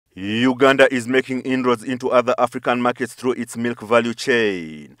Uganda is making inroads into other African markets through its milk value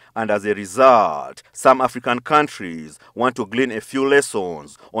chain, and as a result, some African countries want to glean a few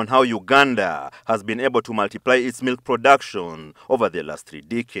lessons on how Uganda has been able to multiply its milk production over the last 3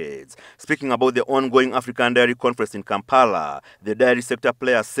 decades. Speaking about the ongoing African Dairy Conference in Kampala, the dairy sector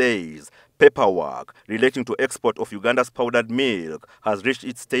player says paperwork relating to export of Uganda's powdered milk has reached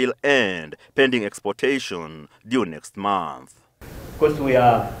its tail end, pending exportation due next month. Of course, we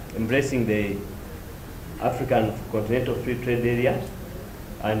are embracing the African Continental Free Trade Area,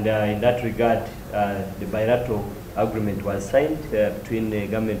 and in that regard, the bilateral agreement was signed between the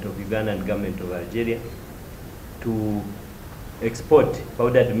government of Uganda and government of Algeria to export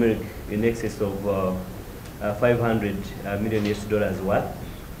powdered milk in excess of $500 million worth.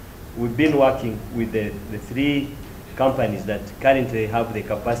 We've been working with the 3 companies that currently have the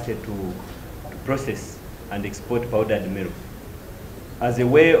capacity to process and export powdered milk. As a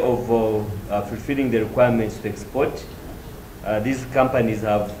way of fulfilling the requirements to export, these companies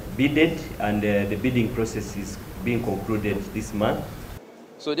have bidded, and the bidding process is being concluded this month.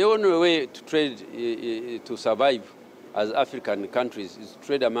 So the only way to trade, to survive as African countries, is to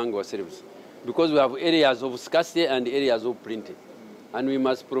trade among ourselves, because we have areas of scarcity and areas of plenty. And we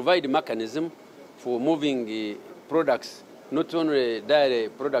must provide a mechanism for moving products, not only dairy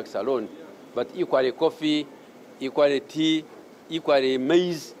products alone, but equally coffee, equally tea, equally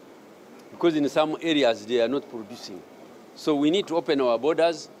maize, because in some areas they are not producing. So we need to open our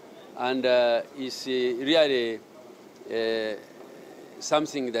borders, and it's really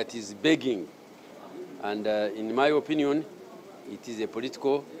something that is begging. And in my opinion, it is a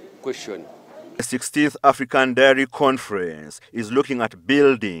political question. The 16th African Dairy Conference is looking at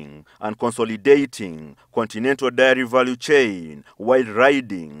building and consolidating continental dairy value chain while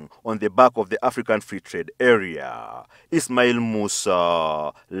riding on the back of the African Free Trade Area. Ismail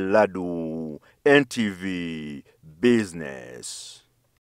Musa, Ladu, NTV Business.